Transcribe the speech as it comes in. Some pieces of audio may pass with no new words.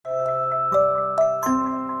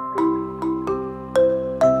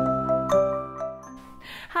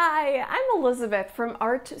Elizabeth from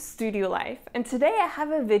Art Studio Life, and today I have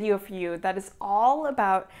a video for you that is all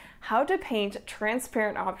about how to paint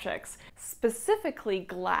transparent objects, specifically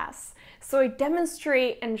glass. So I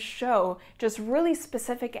demonstrate and show just really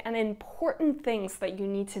specific and important things that you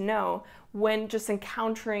need to know when just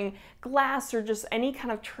encountering glass or just any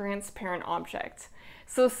kind of transparent object.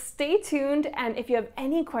 So stay tuned, and if you have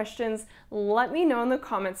any questions, let me know in the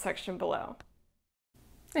comments section below.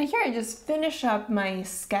 Now here I just finish up my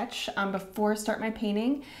sketch before I start my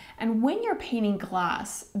painting, and when you're painting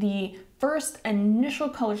glass, the first initial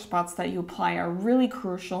color spots that you apply are really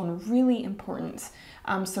crucial and really important.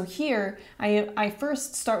 So here I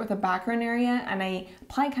first start with a background area and I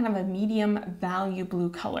apply kind of a medium value blue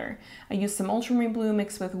color. I use some ultramarine blue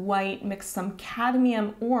mixed with white, mixed some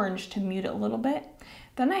cadmium orange to mute it a little bit.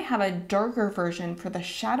 Then I have a darker version for the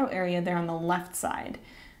shadow area there on the left side.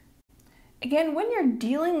 Again, when you're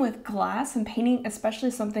dealing with glass and painting, especially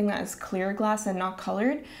something that is clear glass and not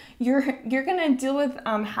colored, you're gonna deal with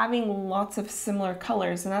having lots of similar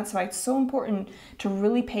colors, and that's why it's so important to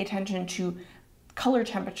really pay attention to color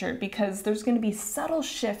temperature, because there's going to be subtle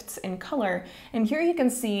shifts in color. And here you can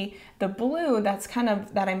see the blue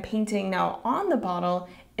that I'm painting now on the bottle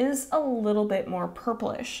is a little bit more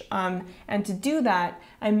purplish. And to do that,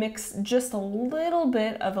 I mix just a little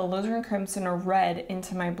bit of alizarin crimson or red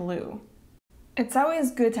into my blue. It's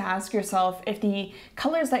always good to ask yourself if the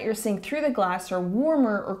colors that you're seeing through the glass are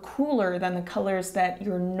warmer or cooler than the colors that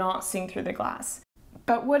you're not seeing through the glass.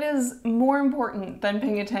 But what is more important than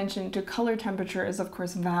paying attention to color temperature is, of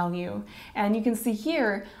course, value. And you can see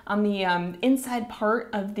here on the inside part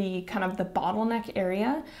of the bottleneck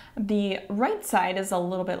area, the right side is a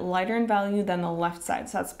little bit lighter in value than the left side.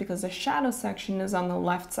 So that's because the shadow section is on the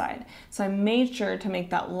left side. So I made sure to make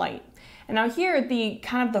that light. And now here,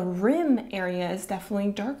 the rim area is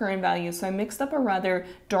definitely darker in value, so I mixed up a rather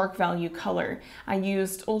dark value color. I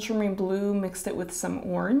used ultramarine blue, mixed it with some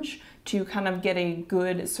orange to kind of get a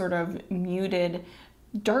good sort of muted,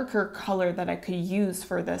 darker color that I could use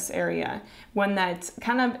for this area. When that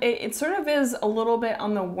it sort of is a little bit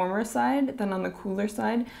on the warmer side than on the cooler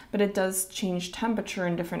side, but it does change temperature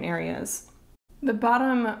in different areas. The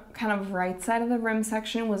bottom right side of the rim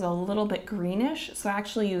section was a little bit greenish, so I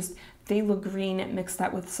actually used phthalo green, mixed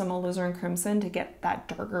that with some alizarin crimson to get that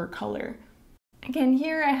darker color. Again,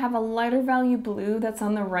 here I have a lighter value blue that's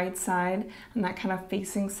on the right side, on that kind of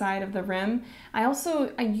facing side of the rim. I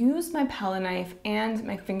use my palette knife and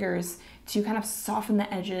my fingers to kind of soften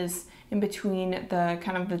the edges in between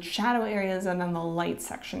the shadow areas and then the light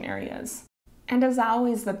section areas. And as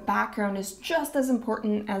always, the background is just as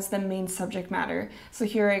important as the main subject matter. So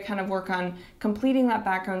here I kind of work on completing that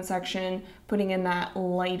background section, putting in that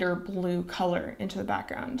lighter blue color into the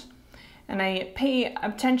background. And I pay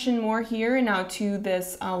attention more here now to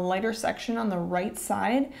this lighter section on the right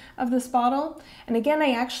side of this bottle. And again,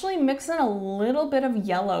 I actually mix in a little bit of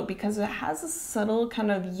yellow because it has a subtle kind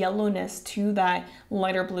of yellowness to that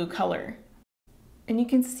lighter blue color. And you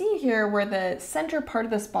can see here where the center part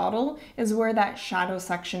of this bottle is where that shadow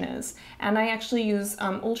section is. And I actually use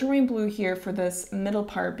ultramarine blue here for this middle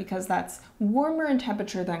part because that's warmer in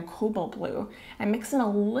temperature than cobalt blue. I mix in a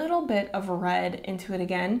little bit of red into it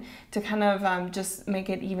again to kind of just make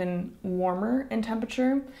it even warmer in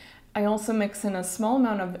temperature. I also mix in a small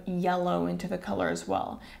amount of yellow into the color as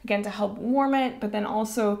well, again to help warm it, but then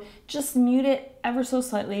also just mute it ever so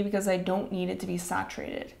slightly because I don't need it to be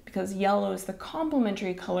saturated, because yellow is the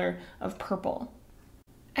complementary color of purple.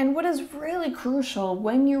 And what is really crucial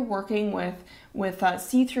when you're working with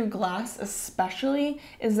see-through glass especially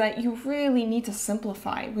is that you really need to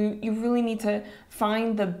simplify. You really need to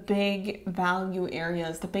find the big value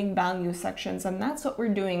areas, the big value sections, and that's what we're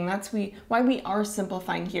doing. That's why we are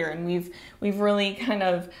simplifying here, and we've really kind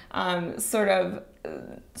of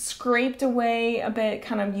scraped away a bit,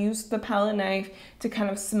 kind of used the palette knife to kind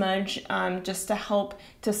of smudge just to help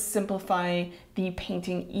to simplify the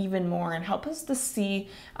painting even more and help us to see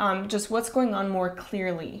just what's going on more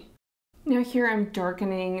clearly. Now here I'm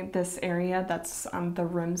darkening this area that's the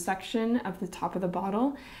rim section of the top of the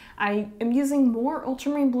bottle. I am using more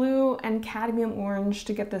ultramarine blue and cadmium orange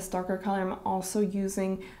to get this darker color. I'm also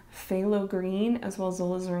using phthalo green as well as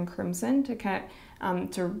alizarin crimson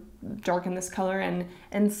to darken this color, and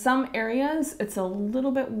in some areas it's a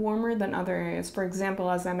little bit warmer than other areas. For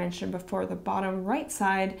example, as I mentioned before, the bottom right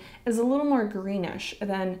side is a little more greenish,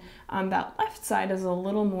 then that left side is a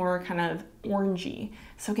little more kind of orangey.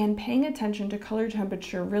 So again, paying attention to color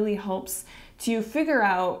temperature really helps to figure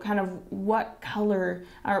out kind of what color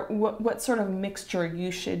or what sort of mixture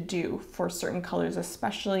you should do for certain colors,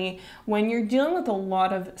 especially when you're dealing with a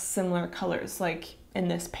lot of similar colors like in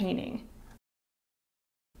this painting.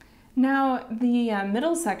 Now the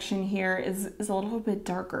middle section here is a little bit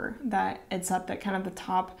darker, that it's up at kind of the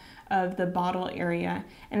top of the bottle area,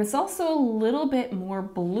 and it's also a little bit more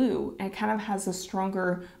blue. It kind of has a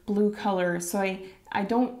stronger blue color, so I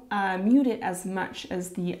don't mute it as much as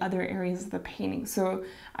the other areas of the painting. So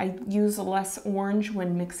I use less orange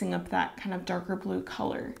when mixing up that kind of darker blue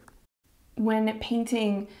color. When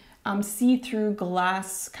painting see-through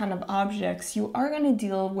glass kind of objects, you are going to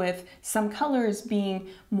deal with some colors being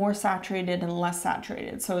more saturated and less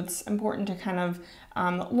saturated. So it's important to kind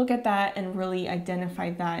of look at that and really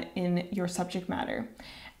identify that in your subject matter.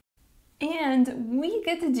 And we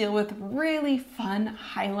get to deal with really fun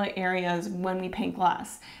highlight areas when we paint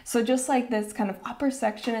glass. So just like this kind of upper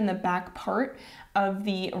section in the back part of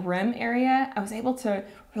the rim area, I was able to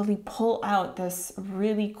really pull out this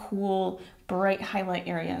really cool bright highlight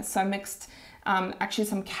area. So I mixed actually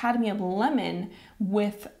some cadmium lemon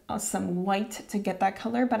with some white to get that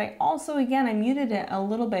color, but I also, again, I muted it a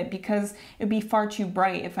little bit because it'd be far too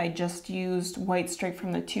bright if I just used white straight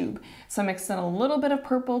from the tube. So I mixed in a little bit of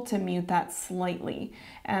purple to mute that slightly.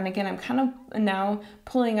 And again, I'm kind of now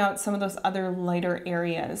pulling out some of those other lighter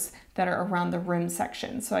areas that are around the rim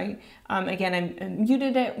section. So I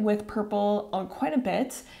muted it with purple quite a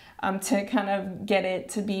bit. To kind of get it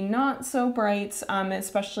to be not so bright,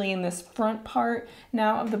 especially in this front part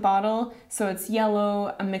now of the bottle. So it's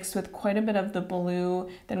yellow mixed with quite a bit of the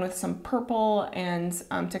blue, then with some purple, and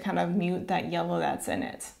to kind of mute that yellow that's in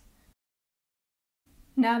it.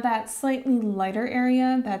 Now that slightly lighter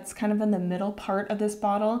area that's kind of in the middle part of this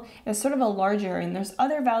bottle is sort of a large area, and there's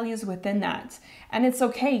other values within that. And it's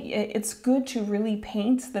okay, it's good to really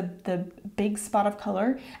paint the big spot of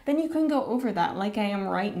color. Then you can go over that like I am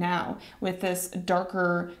right now with this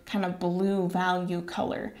darker kind of blue value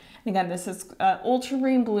color. And again, this is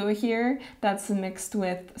ultramarine blue here that's mixed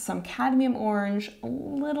with some cadmium orange, a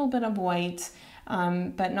little bit of white,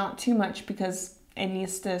 but not too much because it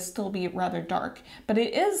needs to still be rather dark, but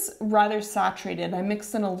it is rather saturated. I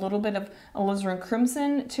mixed in a little bit of alizarin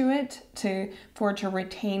crimson to it for it to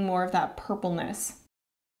retain more of that purpleness.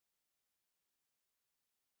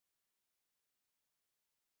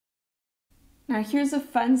 Now here's a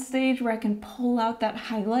fun stage where I can pull out that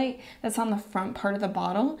highlight that's on the front part of the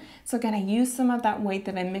bottle. So again, I used some of that white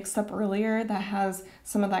that I mixed up earlier that has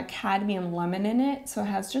some of that cadmium lemon in it. So it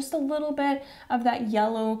has just a little bit of that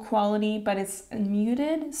yellow quality, but it's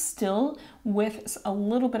muted still with a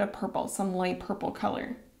little bit of purple, some light purple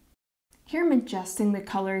color. Here I'm adjusting the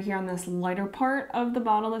color here on this lighter part of the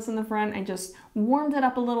bottle that's in the front. I just warmed it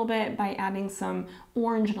up a little bit by adding some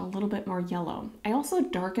orange and a little bit more yellow. I also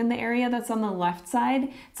darkened the area that's on the left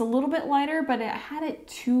side. It's a little bit lighter, but it had it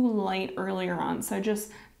too light earlier on, so I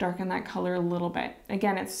just darkened that color a little bit.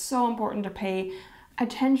 Again, it's so important to pay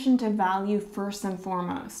attention to value first and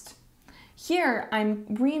foremost. Here, I'm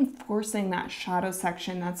reinforcing that shadow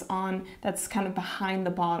section that's kind of behind the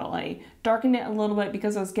bottle. I darkened it a little bit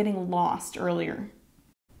because I was getting lost earlier.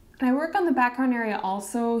 And I work on the background area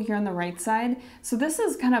also here on the right side. So this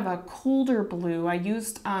is kind of a colder blue. I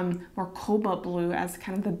used more cobalt blue as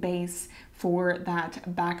kind of the base for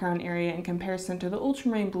that background area in comparison to the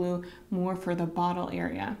ultramarine blue more for the bottle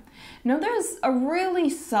area. Now there's a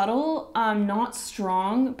really subtle, not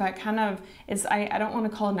strong, but kind of I don't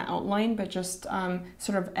want to call it an outline, but just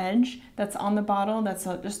sort of edge that's on the bottle that's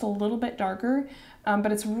just a little bit darker.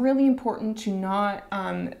 But it's really important to not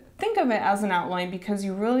think of it as an outline because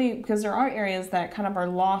there are areas that kind of are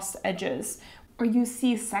lost edges, or you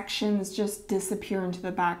see sections just disappear into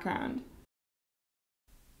the background.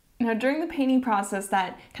 Now during the painting process,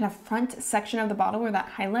 that kind of front section of the bottle where that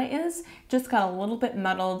highlight is just got a little bit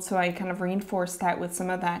muddled, so I kind of reinforced that with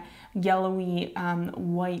some of that yellowy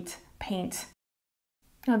white paint.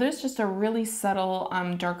 Now there's just a really subtle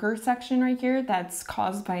darker section right here that's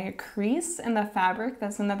caused by a crease in the fabric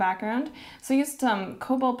that's in the background. So I used some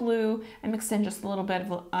cobalt blue, I mixed in just a little bit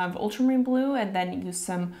of ultramarine blue, and then used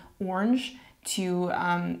some orange to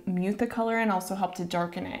mute the color and also help to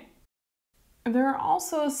darken it. There are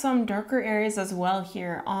also some darker areas as well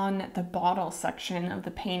here on the bottle section of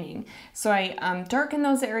the painting. So I darken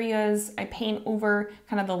those areas, I paint over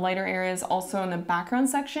kind of the lighter areas also in the background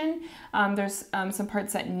section. There's some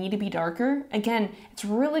parts that need to be darker. Again, it's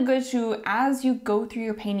really good to, as you go through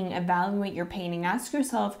your painting, evaluate your painting. Ask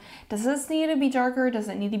yourself, does this need to be darker? Does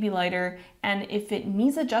it need to be lighter? And if it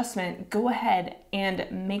needs adjustment, go ahead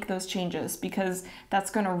and make those changes because that's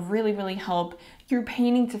going to really, really help your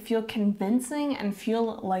painting to feel convincing and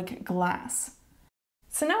feel like glass.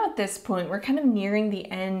 So now at this point, we're kind of nearing the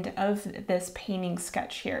end of this painting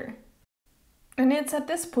sketch here. And it's at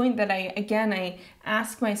this point that I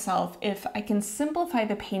ask myself if I can simplify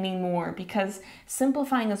the painting more, because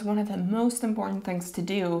simplifying is one of the most important things to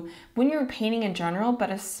do when you're painting in general, but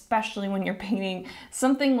especially when you're painting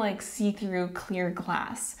something like see-through clear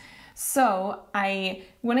glass. So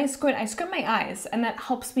when I squint my eyes, and that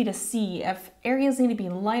helps me to see if areas need to be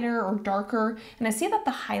lighter or darker. And I see that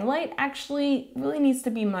the highlight actually really needs to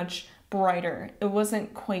be much brighter. It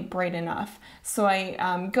wasn't quite bright enough. So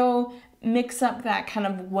I go mix up that kind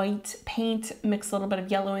of white paint, mix a little bit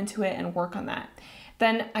of yellow into it, and work on that.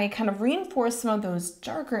 Then I kind of reinforce some of those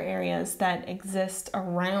darker areas that exist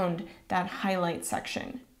around that highlight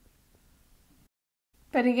section.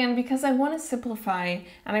 But again, because I want to simplify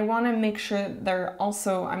and I want to make sure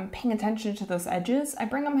I'm paying attention to those edges, I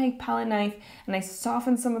bring up my palette knife and I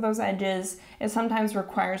soften some of those edges. It sometimes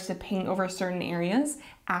requires to paint over certain areas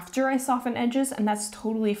after I soften edges, and that's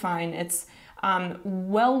totally fine. It's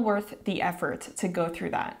well worth the effort to go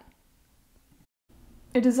through that.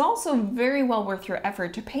 It is also very well worth your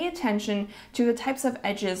effort to pay attention to the types of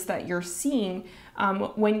edges that you're seeing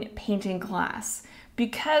when painting glass.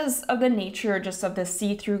 Because of the nature just of the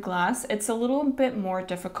see-through glass, it's a little bit more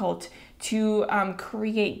difficult to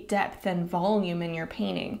create depth and volume in your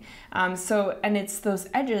painting. And it's those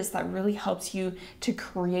edges that really helps you to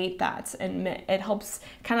create that, and it helps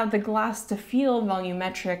kind of the glass to feel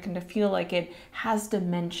volumetric and to feel like it has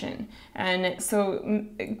dimension. And so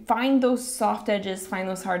find those soft edges, find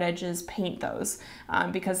those hard edges, paint those,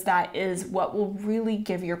 because that is what will really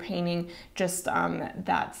give your painting just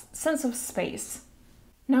that sense of space.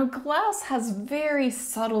 Now, glass has very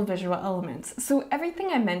subtle visual elements, so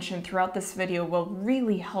everything I mentioned throughout this video will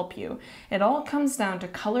really help you. It all comes down to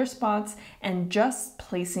color spots and just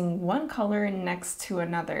placing one color next to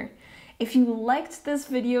another. If you liked this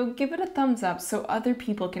video, give it a thumbs up so other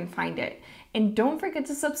people can find it. And don't forget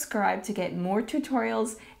to subscribe to get more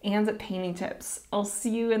tutorials and painting tips. I'll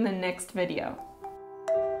see you in the next video.